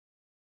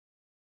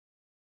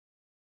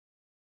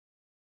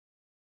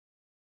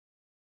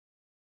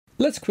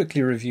Let's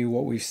quickly review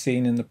what we've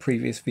seen in the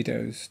previous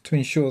videos to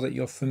ensure that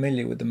you're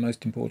familiar with the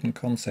most important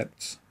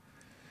concepts.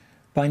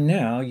 By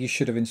now you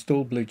should have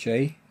installed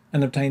BlueJ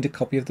and obtained a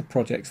copy of the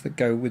projects that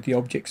go with the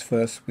Objects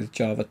First with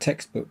Java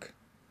textbook.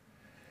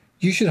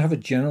 You should have a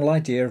general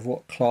idea of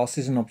what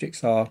classes and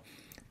objects are,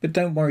 but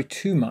don't worry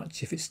too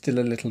much if it's still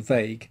a little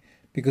vague,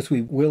 because we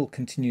will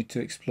continue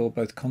to explore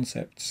both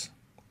concepts.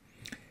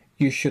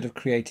 You should have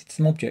created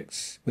some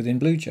objects within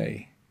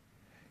BlueJ.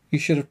 You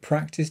should have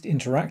practiced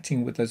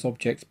interacting with those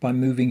objects by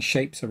moving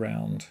shapes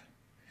around.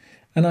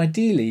 And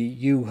ideally,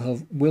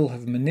 you will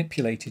have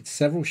manipulated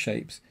several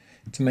shapes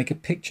to make a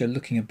picture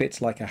looking a bit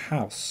like a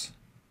house.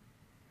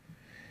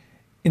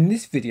 In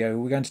this video,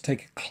 we're going to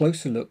take a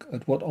closer look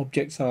at what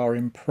objects are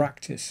in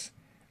practice,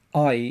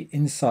 i.e.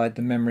 inside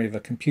the memory of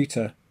a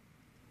computer,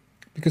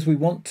 because we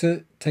want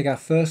to take our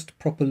first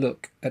proper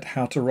look at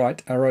how to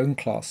write our own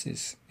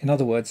classes, in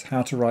other words,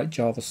 how to write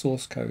Java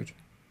source code.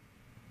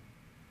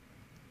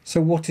 So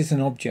what is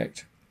an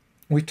object?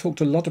 We've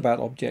talked a lot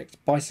about objects,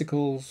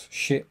 bicycles,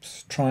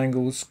 ships,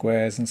 triangles,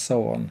 squares, and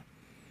so on.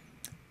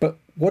 But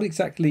what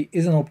exactly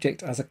is an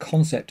object as a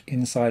concept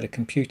inside a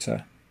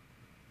computer?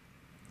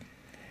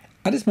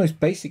 At its most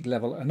basic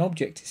level, an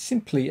object is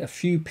simply a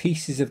few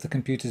pieces of the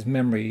computer's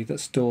memory that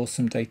store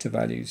some data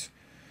values.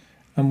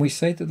 And we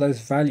say that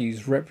those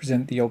values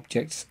represent the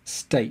object's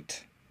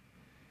state.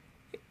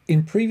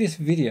 In previous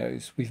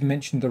videos, we've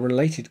mentioned the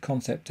related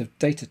concept of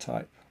data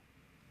type.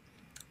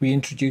 We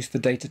introduced the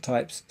data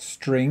types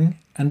string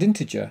and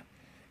integer,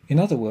 in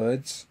other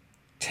words,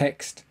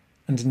 text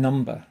and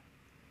number.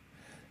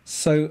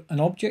 So an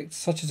object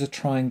such as a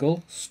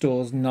triangle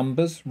stores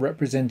numbers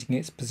representing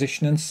its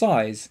position and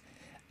size,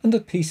 and a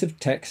piece of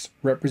text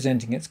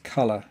representing its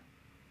color.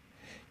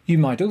 You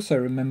might also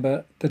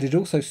remember that it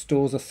also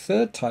stores a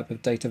third type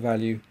of data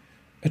value,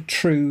 a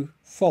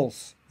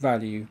true-false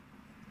value,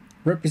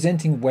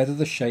 representing whether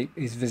the shape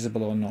is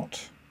visible or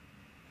not.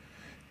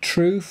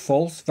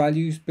 True-false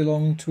values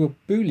belong to a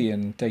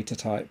Boolean data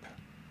type.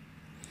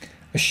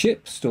 A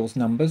ship stores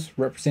numbers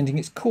representing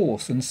its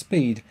course and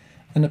speed,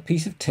 and a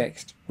piece of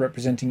text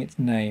representing its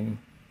name.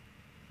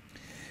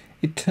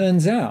 It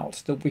turns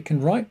out that we can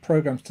write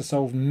programs to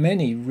solve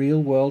many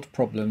real-world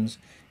problems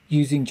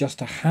using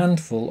just a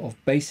handful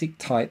of basic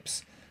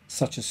types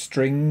such as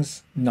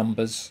strings,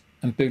 numbers,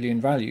 and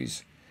Boolean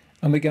values,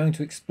 and we're going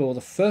to explore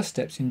the first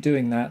steps in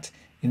doing that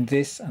in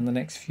this and the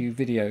next few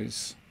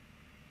videos.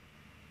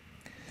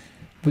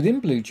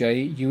 Within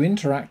BlueJ, you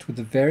interact with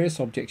the various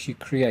objects you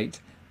create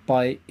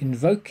by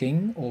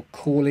invoking or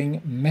calling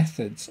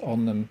methods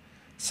on them,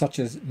 such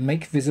as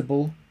make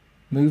visible,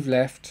 move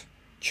left,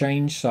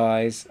 change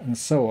size, and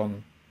so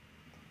on.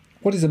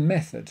 What is a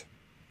method?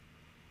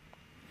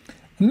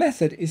 A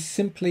method is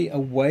simply a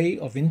way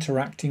of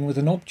interacting with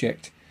an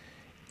object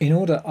in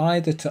order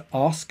either to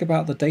ask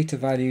about the data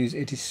values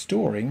it is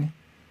storing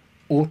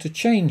or to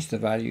change the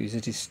values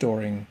it is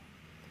storing.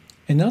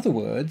 In other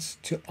words,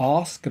 to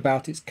ask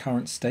about its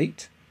current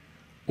state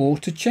or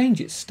to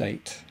change its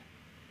state.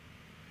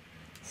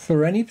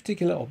 For any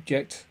particular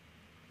object,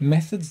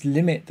 methods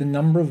limit the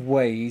number of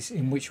ways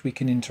in which we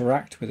can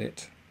interact with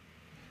it.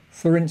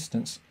 For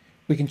instance,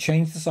 we can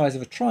change the size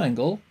of a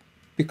triangle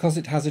because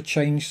it has a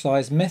change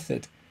size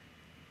method,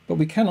 but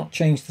we cannot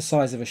change the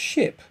size of a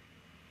ship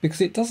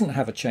because it doesn't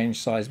have a change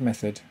size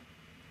method.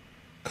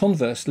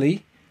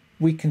 Conversely,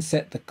 we can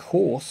set the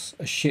course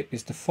a ship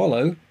is to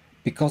follow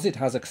because it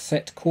has a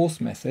set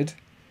course method,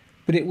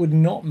 but it would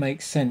not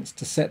make sense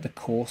to set the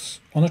course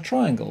on a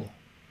triangle.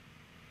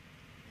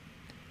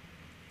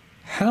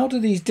 How do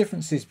these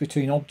differences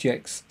between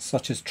objects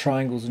such as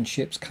triangles and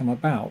ships come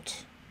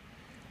about?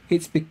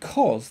 It's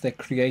because they're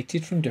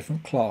created from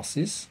different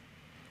classes,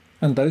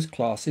 and those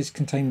classes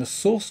contain the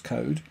source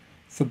code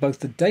for both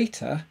the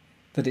data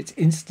that its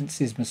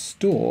instances must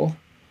store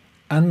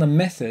and the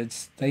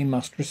methods they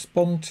must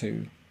respond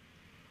to.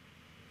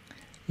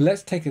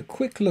 Let's take a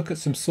quick look at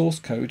some source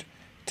code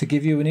to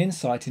give you an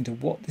insight into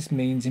what this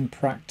means in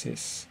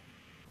practice.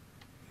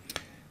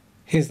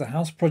 Here's the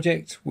house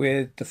project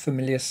with the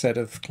familiar set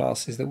of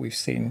classes that we've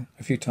seen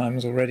a few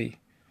times already.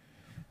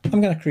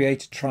 I'm going to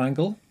create a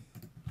triangle,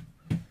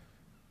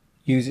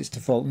 use its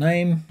default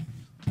name,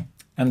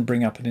 and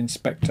bring up an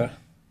inspector.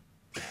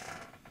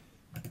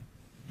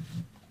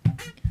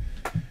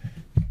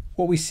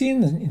 What we see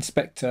in the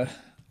inspector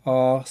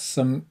are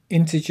some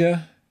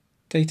integer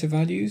data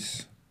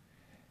values,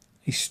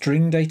 a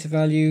string data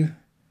value,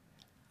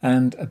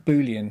 and a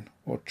Boolean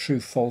or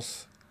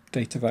true-false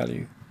data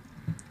value.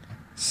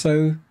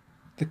 So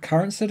the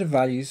current set of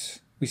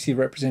values we see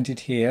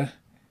represented here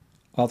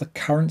are the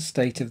current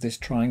state of this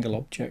triangle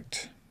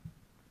object.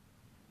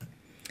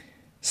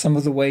 Some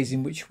of the ways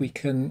in which we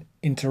can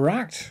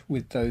interact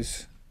with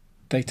those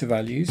data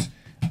values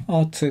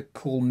are to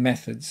call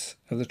methods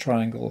of the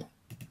triangle.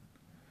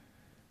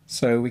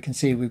 So we can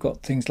see we've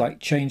got things like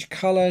change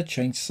color,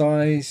 change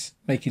size,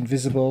 make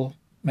invisible,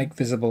 make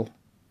visible,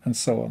 and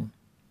so on.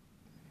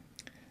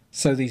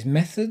 So these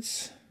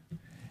methods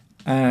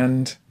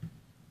and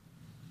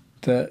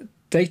the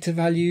data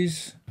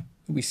values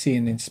that we see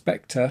in the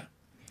inspector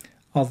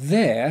are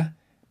there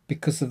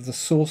because of the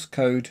source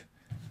code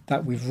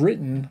that we've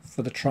written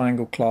for the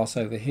triangle class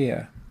over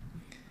here.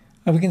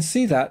 And we can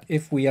see that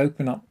if we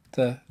open up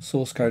the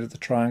source code of the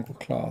triangle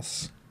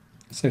class.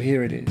 So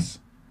here it is.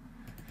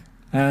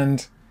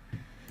 And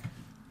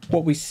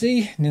what we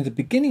see near the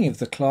beginning of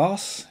the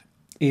class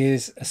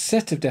is a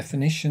set of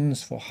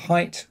definitions for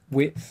height,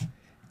 width,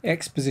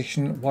 X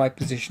position, Y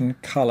position,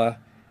 color,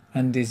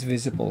 and is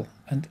visible.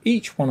 And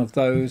each one of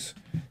those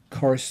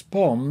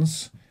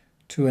corresponds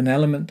to an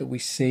element that we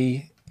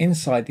see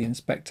inside the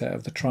inspector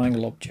of the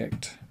triangle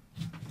object.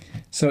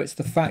 So it's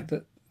the fact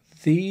that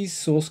these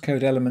source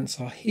code elements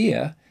are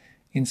here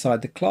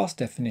inside the class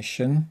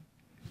definition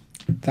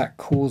that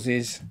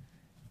causes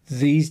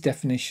these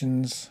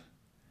definitions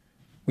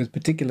with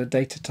particular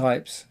data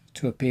types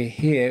to appear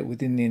here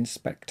within the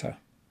inspector.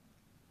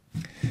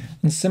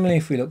 And similarly,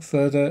 if we look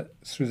further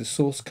through the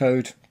source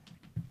code,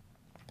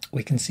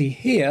 we can see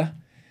here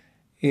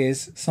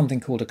is something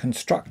called a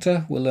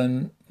constructor. We'll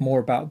learn more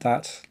about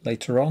that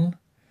later on.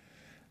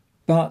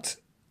 But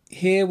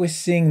here we're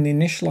seeing the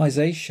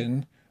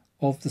initialization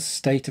of the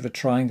state of a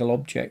triangle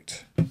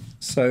object.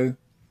 So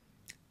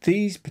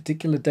these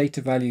particular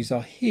data values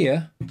are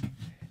here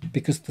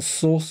because the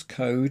source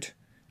code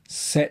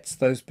sets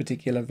those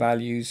particular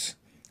values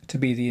to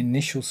be the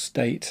initial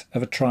state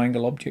of a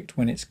triangle object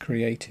when it's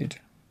created.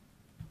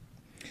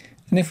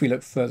 And if we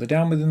look further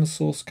down within the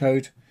source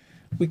code,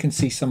 we can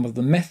see some of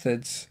the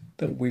methods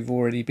that we've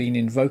already been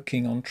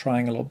invoking on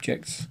triangle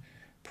objects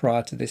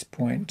prior to this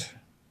point.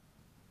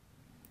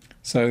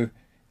 So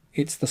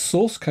it's the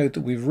source code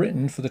that we've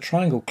written for the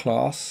triangle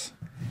class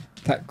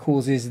that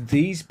causes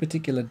these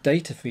particular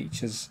data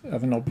features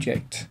of an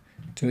object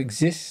to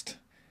exist,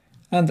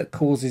 and that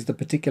causes the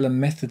particular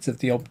methods of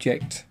the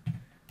object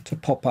to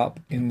pop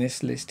up in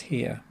this list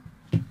here.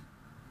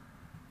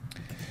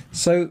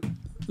 So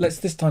let's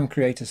this time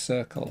create a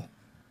circle.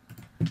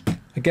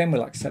 Again,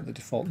 we'll accept the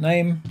default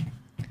name.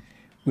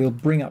 We'll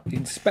bring up the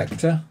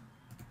inspector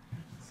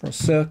for a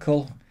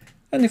circle,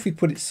 and if we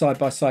put it side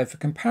by side for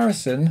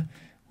comparison,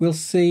 we'll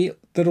see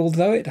that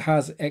although it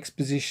has X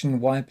position,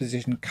 Y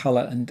position,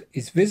 color, and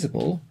is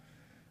visible,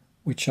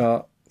 which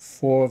are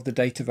 4 of the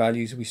data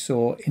values we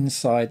saw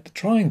inside the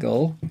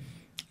triangle,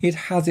 it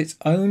has its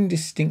own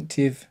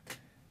distinctive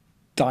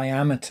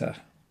diameter.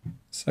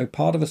 So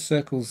part of a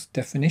circle's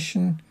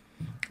definition,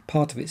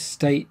 part of its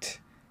state,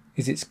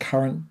 is its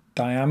current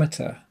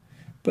diameter.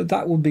 But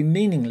that will be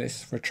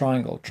meaningless for a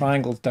triangle.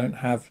 Triangles don't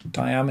have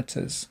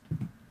diameters.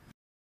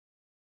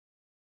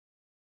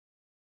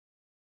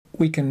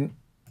 We can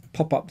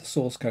pop up the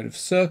source code of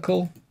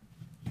circle,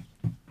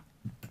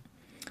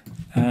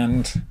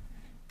 and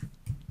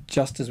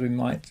just as we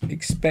might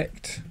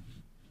expect,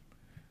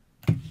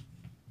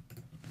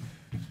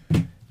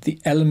 the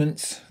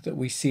elements that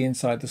we see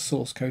inside the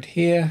source code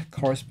here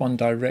correspond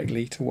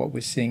directly to what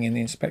we're seeing in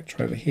the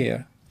inspector over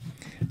here.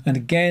 And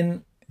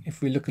again,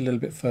 if we look a little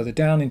bit further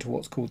down into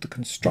what's called the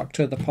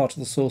constructor, the part of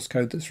the source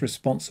code that's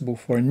responsible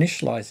for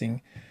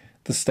initializing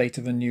the state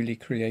of a newly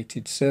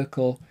created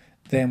circle,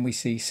 then we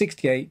see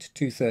 68,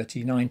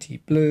 230, 90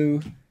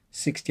 blue,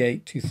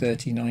 68,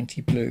 230,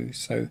 90 blue.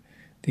 So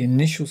the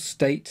initial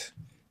state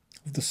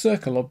of the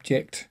circle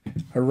object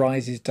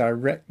arises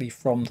directly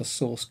from the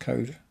source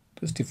code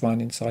that's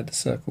defined inside the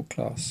circle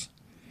class.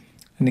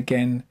 And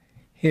again,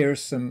 here are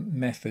some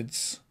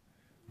methods,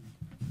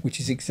 which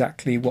is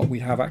exactly what we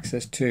have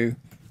access to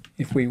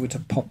if we were to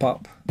pop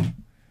up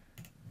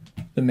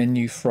the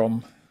menu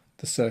from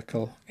the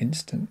circle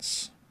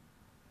instance.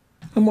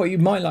 And what you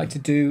might like to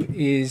do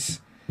is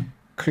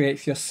create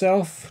for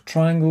yourself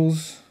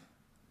triangles,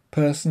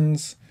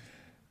 persons,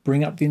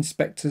 bring up the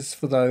inspectors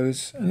for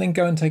those, and then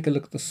go and take a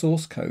look at the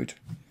source code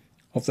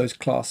of those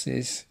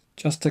classes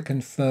just to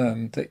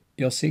confirm that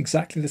you'll see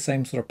exactly the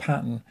same sort of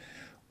pattern.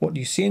 What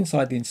you see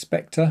inside the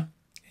inspector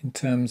in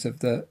terms of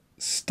the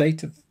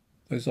state of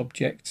those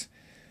objects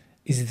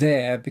is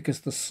there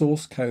because the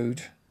source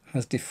code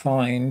has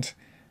defined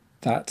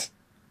that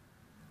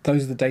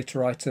those are the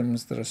data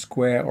items that a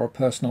square or a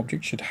person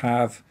object should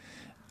have,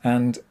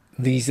 and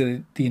these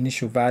are the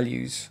initial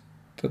values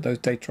that those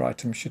data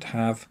items should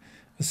have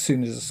as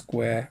soon as a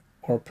square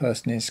or a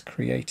person is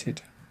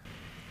created.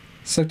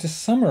 So to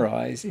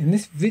summarize, in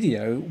this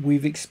video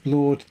we've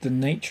explored the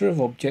nature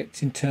of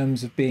objects in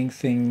terms of being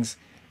things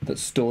that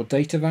store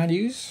data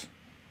values,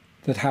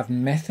 that have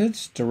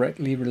methods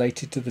directly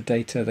related to the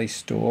data they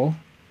store,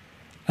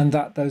 and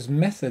that those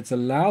methods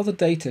allow the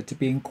data to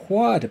be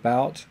inquired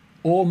about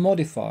or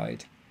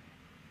modified,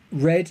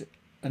 read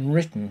and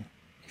written,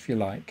 if you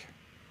like.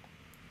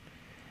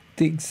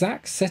 The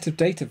exact set of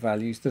data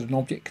values that an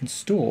object can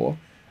store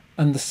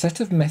and the set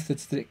of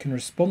methods that it can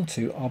respond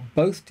to are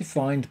both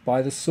defined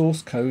by the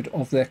source code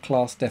of their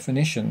class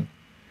definition.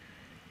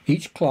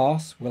 Each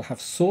class will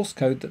have source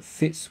code that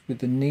fits with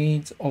the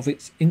needs of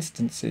its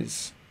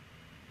instances.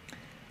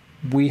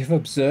 We have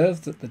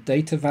observed that the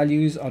data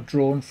values are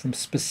drawn from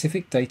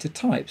specific data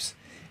types,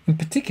 in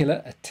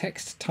particular a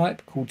text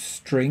type called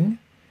string,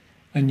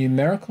 a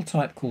numerical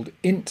type called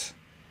int,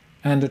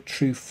 and a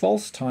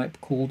true-false type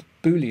called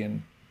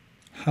boolean.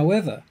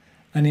 However,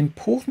 an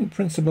important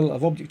principle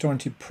of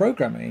object-oriented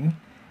programming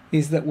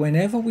is that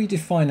whenever we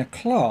define a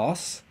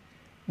class,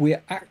 we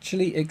are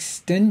actually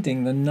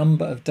extending the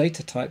number of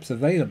data types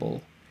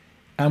available,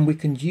 and we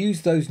can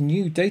use those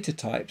new data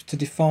types to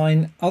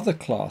define other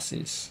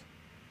classes.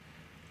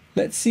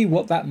 Let's see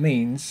what that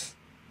means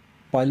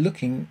by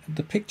looking at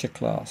the picture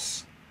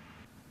class.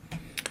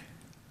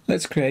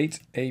 Let's create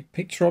a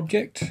picture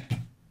object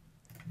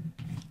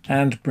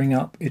and bring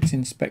up its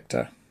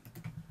inspector.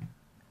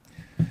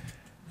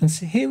 And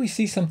so here we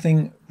see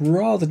something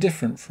rather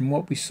different from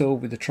what we saw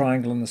with the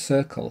triangle and the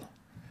circle.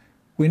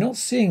 We're not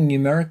seeing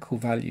numerical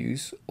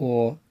values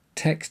or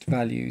text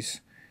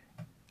values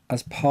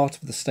as part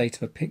of the state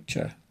of a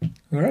picture.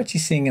 We're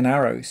actually seeing an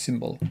arrow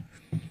symbol.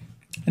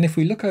 And if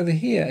we look over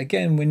here,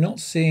 again, we're not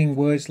seeing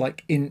words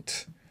like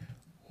int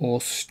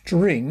or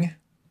string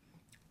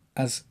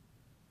as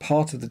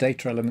part of the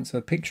data elements of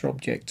a picture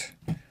object.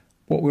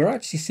 What we're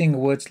actually seeing are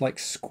words like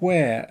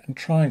square and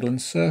triangle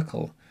and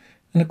circle.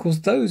 And of course,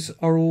 those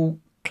are all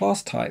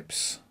class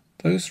types.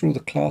 Those are all the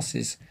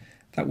classes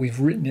that we've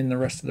written in the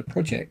rest of the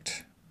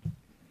project.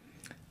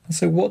 And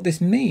so what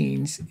this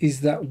means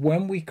is that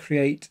when we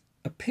create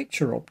a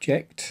picture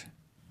object,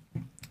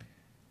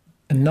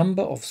 a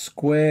number of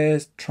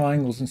squares,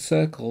 triangles, and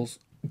circles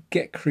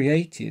get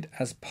created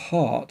as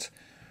part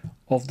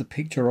of the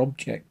picture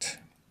object.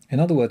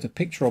 In other words, a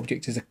picture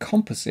object is a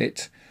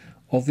composite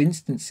of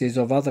instances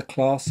of other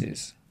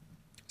classes.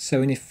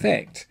 So in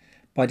effect,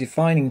 by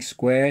defining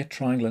square,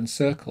 triangle, and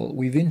circle,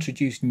 we've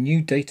introduced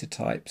new data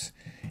types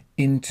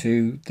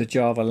into the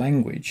Java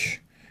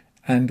language,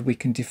 and we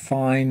can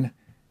define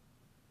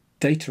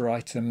data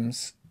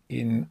items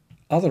in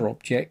other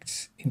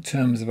objects in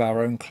terms of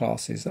our own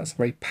classes. That's a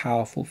very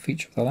powerful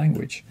feature of the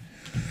language.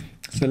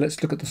 So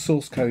let's look at the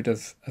source code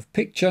of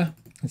picture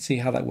and see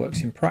how that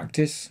works in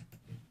practice.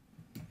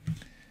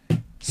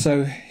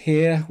 So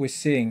here we're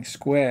seeing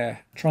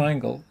square,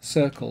 triangle,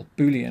 circle,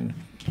 boolean,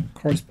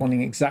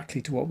 corresponding exactly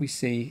to what we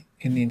see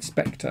in the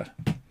inspector.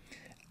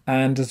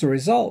 And as a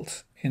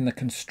result, in the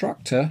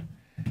constructor,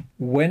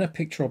 when a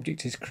picture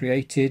object is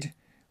created,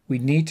 we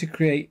need to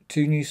create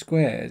two new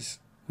squares,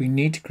 we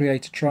need to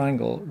create a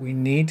triangle, we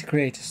need to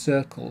create a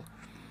circle,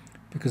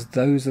 because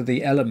those are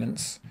the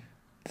elements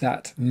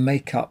that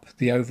make up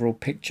the overall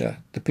picture,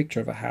 the picture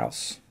of a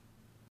house.